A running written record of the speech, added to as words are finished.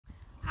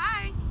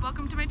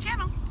welcome to my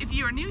channel. If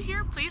you are new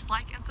here, please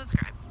like and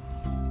subscribe.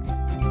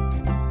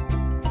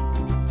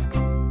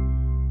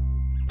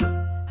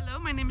 Hello,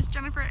 my name is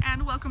Jennifer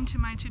and welcome to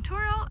my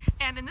tutorial.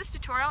 And in this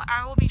tutorial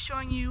I will be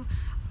showing you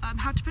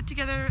how to put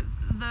together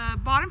the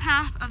bottom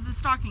half of the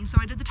stocking. So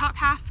I did the top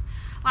half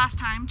last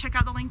time. Check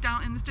out the link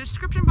down in the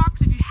description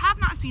box if you have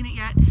not seen it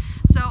yet.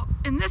 So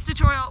in this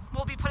tutorial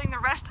we'll be putting the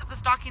rest of the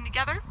stocking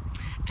together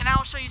and I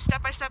will show you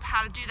step by step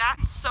how to do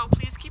that. So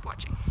please keep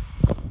watching.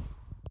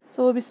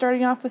 So we'll be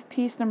starting off with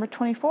piece number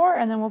 24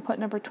 and then we'll put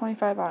number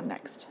 25 on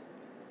next.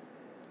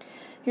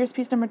 Here's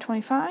piece number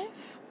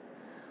 25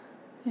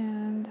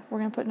 and we're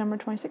going to put number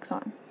 26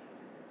 on.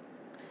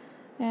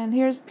 And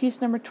here's piece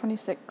number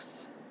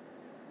 26.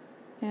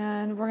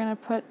 And we're going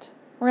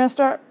to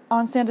start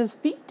on Santa's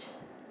feet.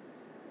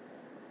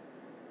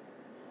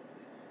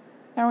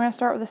 And we're going to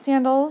start with the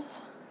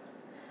sandals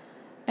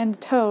and the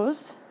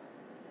toes.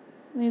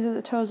 And these are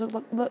the toes that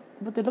look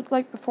what they look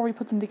like before we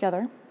put them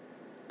together.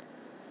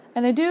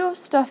 And I do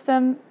stuff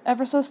them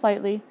ever so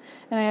slightly,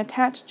 and I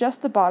attach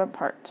just the bottom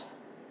part.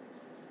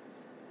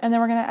 And then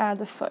we're going to add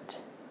the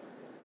foot.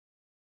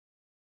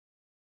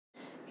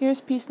 Here's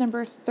piece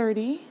number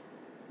 30,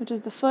 which is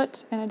the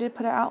foot, and I did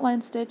put an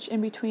outline stitch in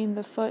between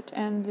the foot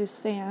and the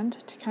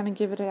sand to kind of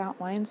give it an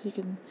outline so you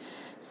can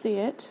see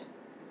it.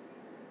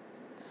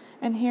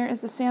 And here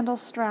is the sandal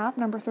strap,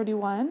 number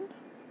 31.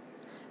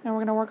 And we're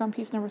going to work on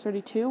piece number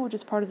 32, which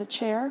is part of the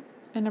chair,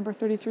 and number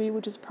 33,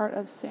 which is part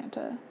of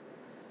Santa.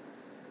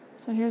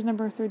 So here's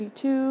number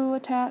 32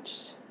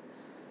 attached,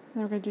 and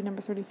then we're going to do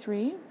number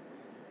 33.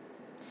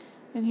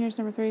 And here's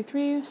number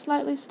 33,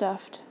 slightly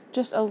stuffed,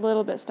 just a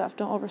little bit stuffed,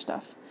 don't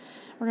overstuff.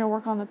 We're going to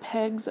work on the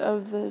pegs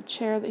of the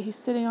chair that he's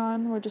sitting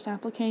on. We're just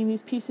appliquing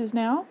these pieces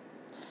now.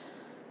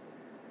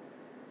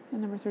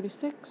 And number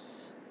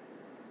 36.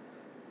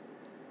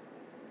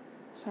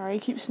 Sorry, I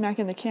keep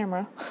smacking the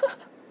camera.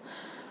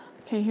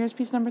 Okay, here's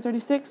piece number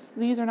 36.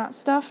 These are not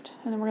stuffed,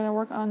 and then we're going to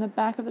work on the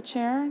back of the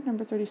chair,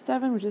 number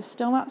 37, which is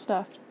still not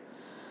stuffed.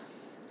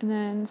 And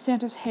then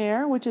Santa's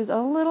hair, which is a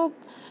little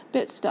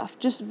bit stuffed,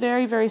 just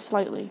very, very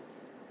slightly.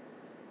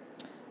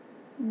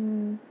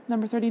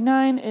 Number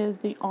 39 is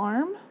the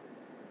arm.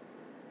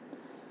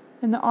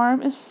 And the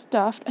arm is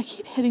stuffed. I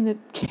keep hitting the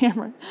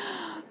camera.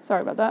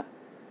 Sorry about that.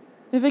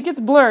 If it gets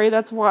blurry,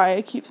 that's why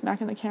I keep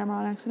smacking the camera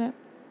on accident.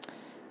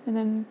 And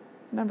then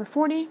number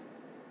 40.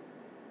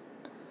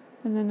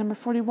 And then number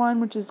 41,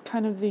 which is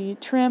kind of the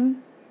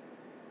trim.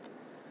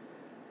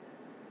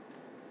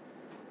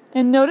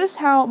 And notice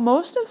how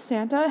most of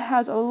Santa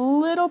has a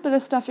little bit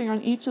of stuffing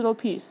on each little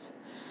piece.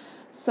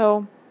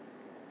 So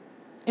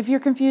if you're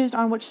confused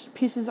on which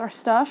pieces are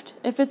stuffed,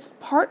 if it's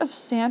part of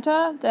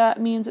Santa,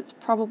 that means it's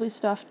probably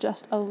stuffed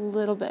just a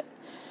little bit.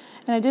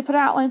 And I did put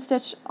an outline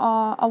stitch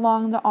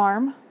along the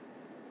arm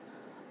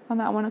on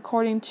that one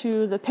according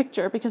to the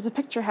picture, because the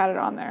picture had it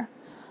on there.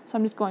 So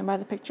I'm just going by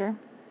the picture.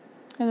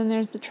 And then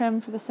there's the trim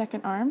for the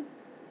second arm.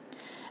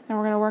 And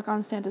we're going to work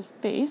on Santa's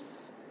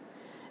face.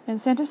 And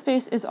Santa's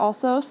face is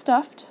also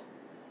stuffed.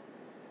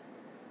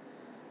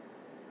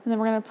 And then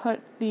we're going to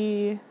put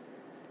the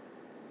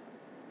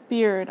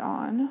beard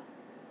on.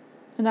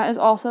 And that is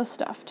also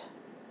stuffed.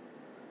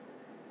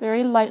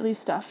 Very lightly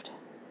stuffed.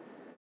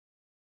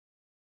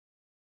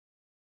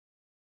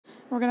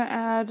 We're going to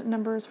add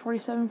numbers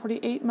 47,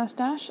 48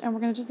 mustache, and we're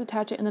going to just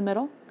attach it in the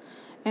middle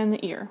and the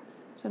ear.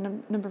 So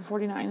number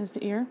 49 is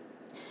the ear.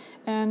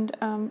 And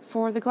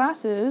for the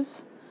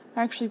glasses,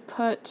 I actually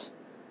put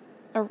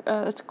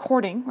it's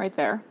cording right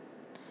there,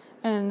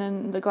 and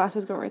then the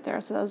glasses go right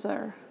there. So those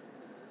are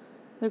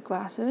the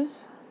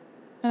glasses,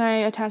 and I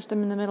attached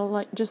them in the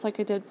middle, just like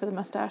I did for the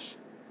mustache.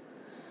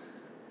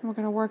 And we're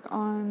going to work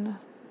on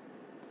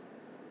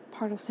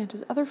part of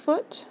Santa's other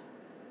foot,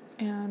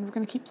 and we're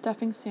going to keep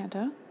stuffing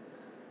Santa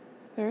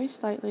very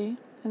slightly.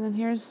 And then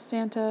here's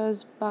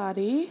Santa's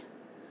body,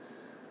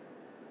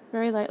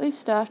 very lightly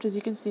stuffed. As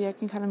you can see, I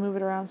can kind of move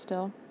it around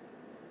still.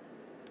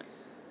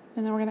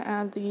 And then we're going to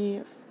add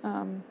the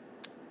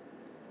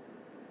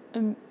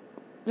and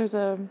there's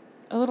a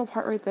little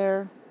part right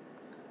there,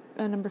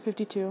 number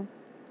 52.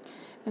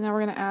 And then we're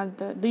going to add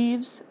the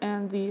leaves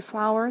and the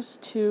flowers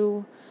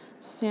to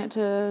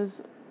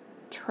Santa's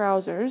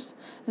trousers.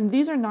 And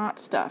these are not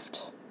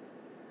stuffed.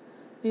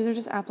 These are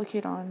just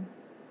appliqued on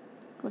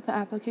with the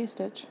applique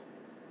stitch.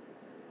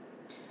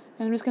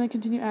 And I'm just going to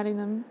continue adding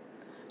them.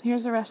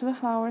 Here's the rest of the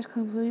flowers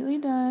completely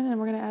done, and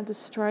we're going to add the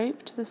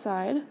stripe to the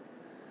side.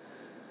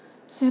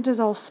 Santa's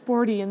all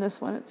sporty in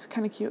this one. It's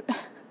kind of cute.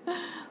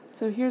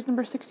 So here's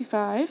number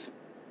 65.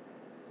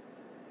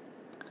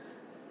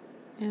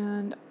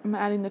 And I'm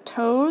adding the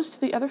toes to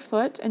the other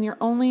foot, and you're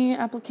only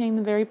appliquing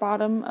the very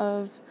bottom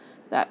of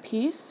that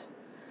piece.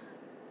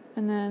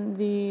 And then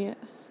the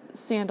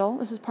sandal.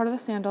 This is part of the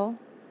sandal,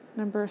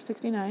 number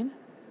 69. Then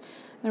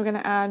we're going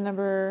to add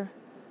number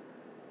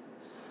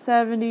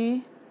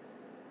 72.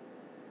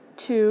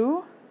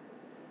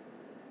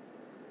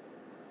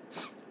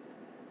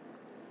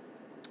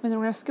 And then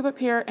we're going to skip up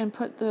here and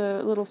put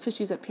the little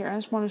fishies up here. I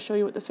just want to show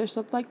you what the fish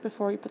look like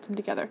before you put them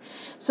together.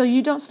 So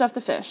you don't stuff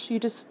the fish. You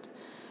just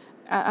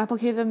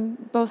applique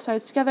them both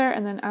sides together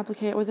and then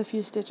applique it with a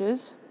few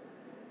stitches.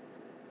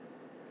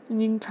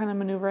 And you can kind of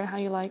maneuver it how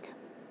you like.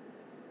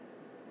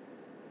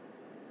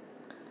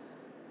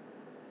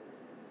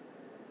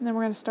 And then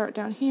we're going to start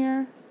down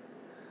here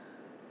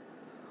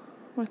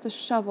with the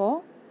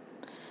shovel.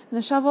 And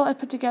the shovel I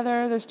put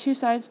together, there's two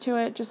sides to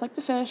it, just like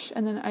the fish,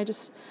 and then I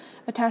just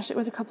attached it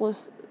with a couple of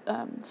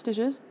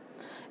stitches.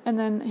 And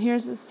then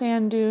here's the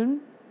sand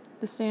dune,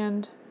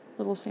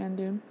 little sand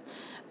dune.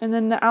 And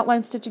then the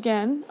outline stitch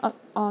again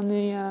on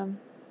the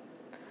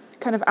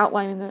kind of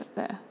outlining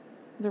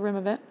the rim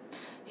of it.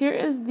 Here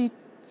is the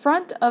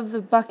front of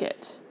the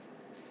bucket.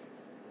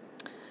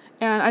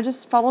 And I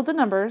just followed the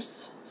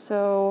numbers.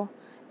 So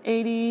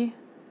 80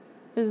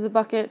 is the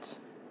bucket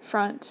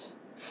front,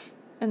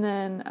 and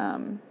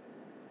then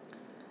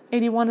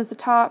 81 is the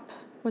top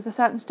with the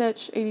satin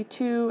stitch,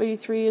 82,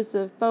 83 is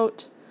the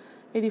boat,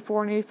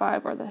 84 and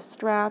 85 are the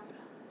strap,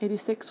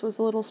 86 was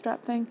the little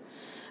strap thing.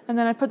 And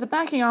then I put the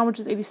backing on, which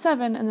is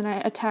 87, and then I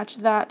attached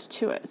that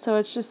to it. So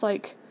it's just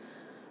like,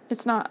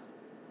 it's kind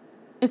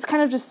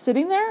of just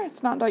sitting there.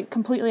 It's not like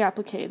completely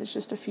appliqued. It's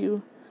just a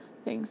few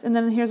things. And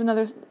then here's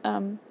another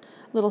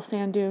little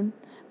sand dune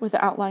with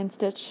the outline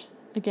stitch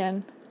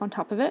again on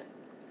top of it.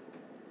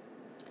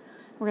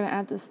 We're going to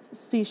add this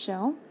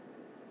seashell.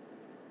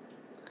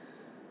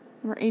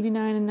 Number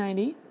 89 and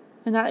 90,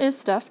 and that is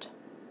stuffed.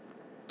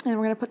 And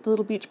we're going to put the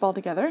little beach ball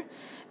together.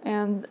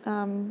 And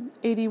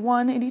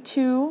 81,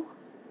 82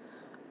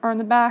 are on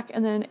the back,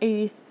 and then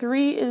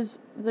 83 is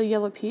the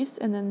yellow piece,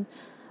 and then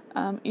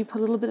you put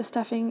a little bit of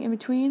stuffing in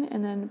between,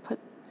 and then put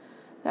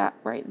that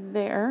right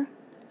there.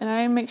 And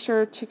I make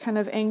sure to kind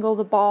of angle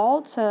the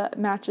ball so it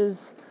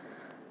matches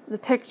the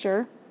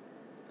picture.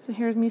 So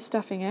here's me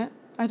stuffing it.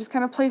 I just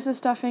kind of place the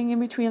stuffing in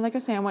between like a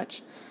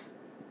sandwich,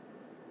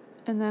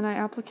 and then I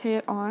applique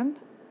it on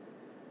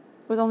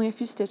with only a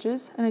few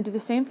stitches. And I do the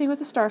same thing with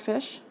the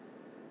starfish,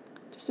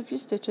 just a few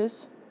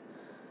stitches,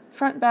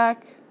 front,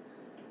 back,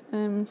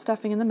 and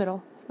stuffing in the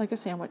middle like a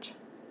sandwich.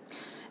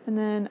 And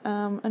then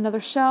another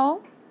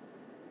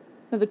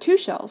two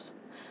shells,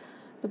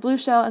 the blue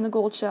shell and the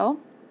gold shell,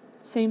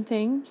 same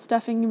thing,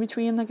 stuffing in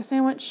between like a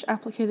sandwich,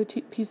 applique the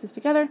pieces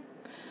together,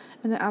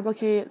 and then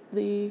applique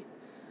the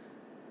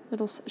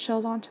little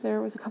shells onto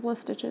there with a couple of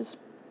stitches.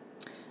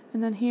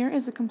 And then here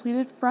is the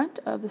completed front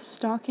of the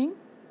stocking.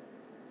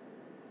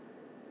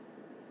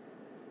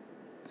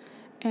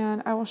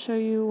 And I will show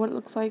you what it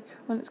looks like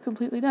when it's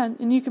completely done.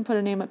 And you can put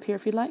a name up here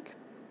if you'd like.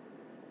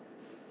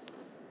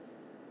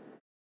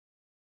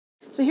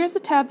 So here's the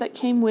tab that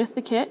came with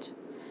the kit,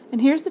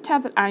 and here's the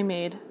tab that I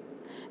made.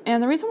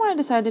 And the reason why I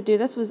decided to do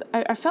this was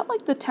I felt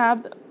like the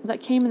tab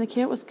that came in the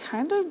kit was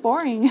kind of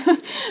boring.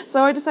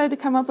 So I decided to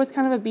come up with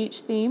kind of a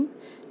beach theme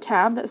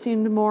tab that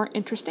seemed more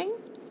interesting.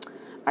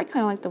 I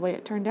kind of like the way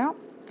it turned out.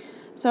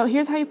 So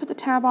here's how you put the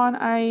tab on.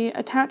 I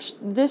attached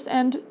this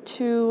end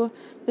to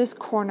this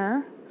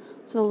corner,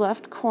 so the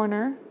left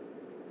corner.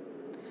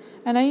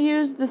 And I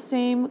used the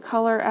same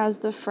color as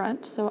the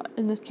front. So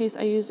in this case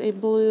I used a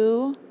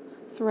blue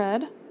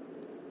thread.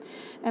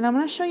 And I'm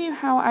going to show you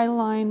how I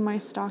line my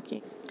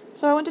stocking.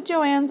 So I went to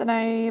Joann's and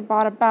I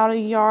bought about a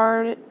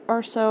yard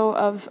or so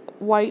of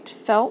white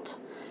felt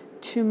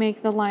to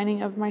make the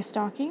lining of my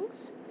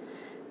stockings.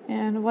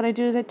 And what I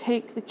do is I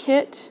take the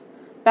kit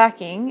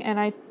backing and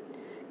I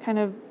kind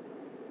of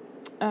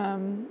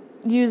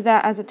use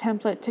that as a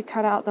template to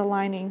cut out the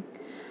lining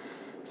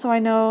so I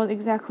know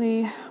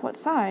exactly what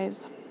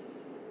size.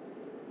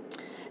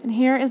 And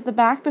here is the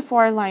back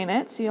before I line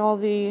it. See all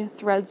the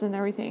threads and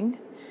everything.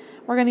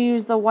 We're going to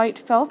use the white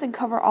felt and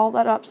cover all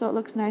that up so it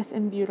looks nice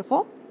and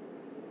beautiful.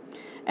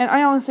 And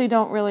I honestly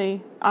don't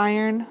really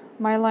iron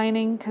my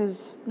lining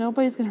because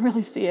nobody's going to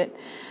really see it.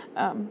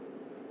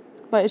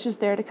 But it's just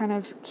there to kind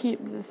of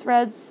keep the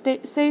threads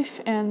safe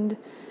and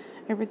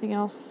everything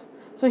else.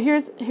 So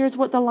here's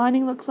what the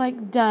lining looks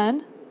like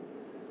done.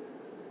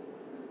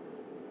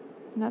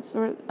 And that's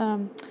sort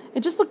of,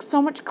 it just looks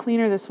so much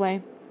cleaner this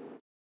way.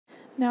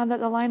 Now that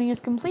the lining is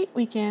complete,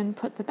 we can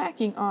put the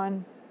backing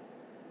on.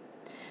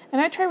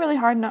 And I try really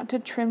hard not to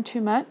trim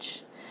too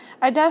much.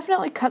 I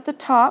definitely cut the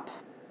top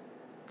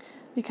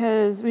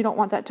because we don't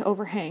want that to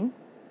overhang.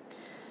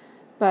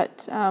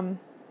 But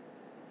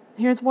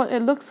here's what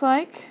it looks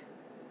like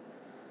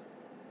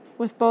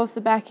with both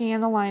the backing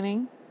and the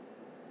lining.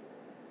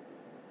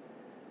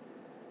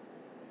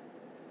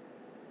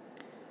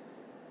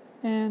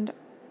 And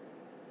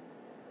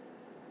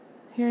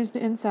here's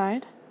the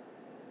inside.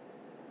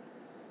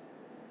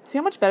 See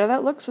how much better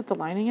that looks with the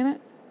lining in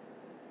it?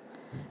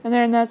 And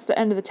then that's the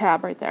end of the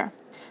tab right there.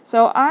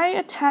 So I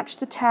attached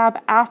the tab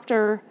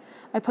after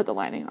I put the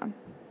lining on.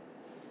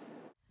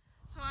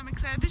 So I'm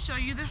excited to show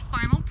you the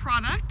final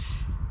product.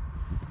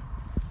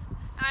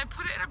 And I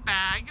put it in a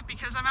bag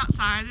because I'm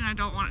outside and I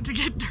don't want it to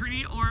get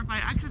dirty or if I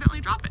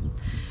accidentally drop it.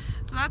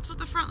 So that's what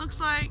the front looks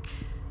like.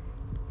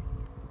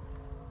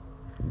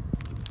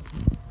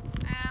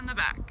 And the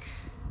back.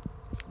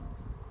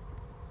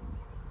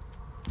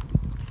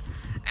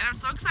 And I'm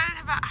so excited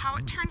about how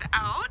it turned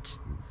out.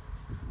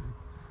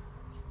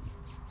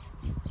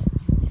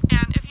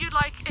 And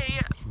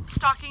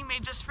stocking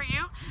made just for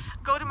you.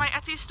 Go to my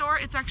Etsy store.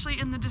 It's actually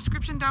in the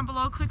description down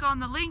below. Click on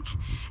the link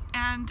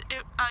and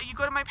you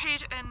go to my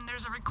page and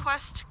there's a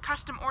request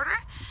custom order.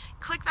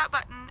 Click that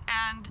button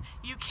and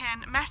you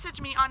can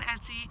message me on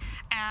Etsy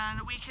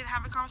and we can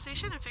have a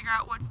conversation and figure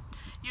out what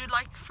you'd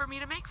like for me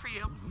to make for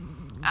you.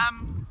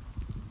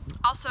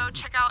 Also,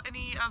 check out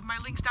any of my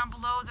links down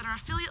below that are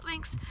affiliate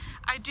links.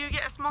 I do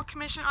get a small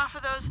commission off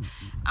of those.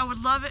 I would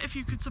love it if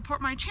you could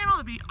support my channel.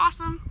 It'd be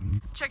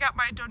awesome. Check out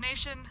my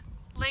donation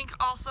link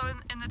also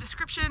in the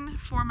description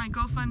for my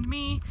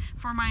GoFundMe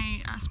for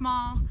my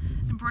small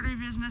embroidery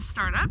business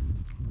startup.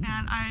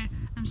 And I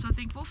am so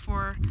thankful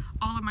for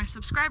all of my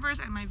subscribers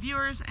and my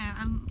viewers, and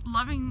I'm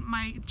loving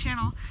my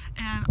channel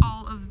and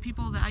all of the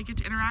people that I get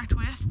to interact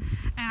with.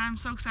 And I'm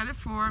so excited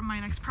for my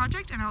next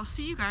project, and I'll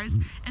see you guys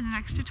in the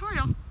next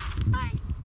tutorial. Bye!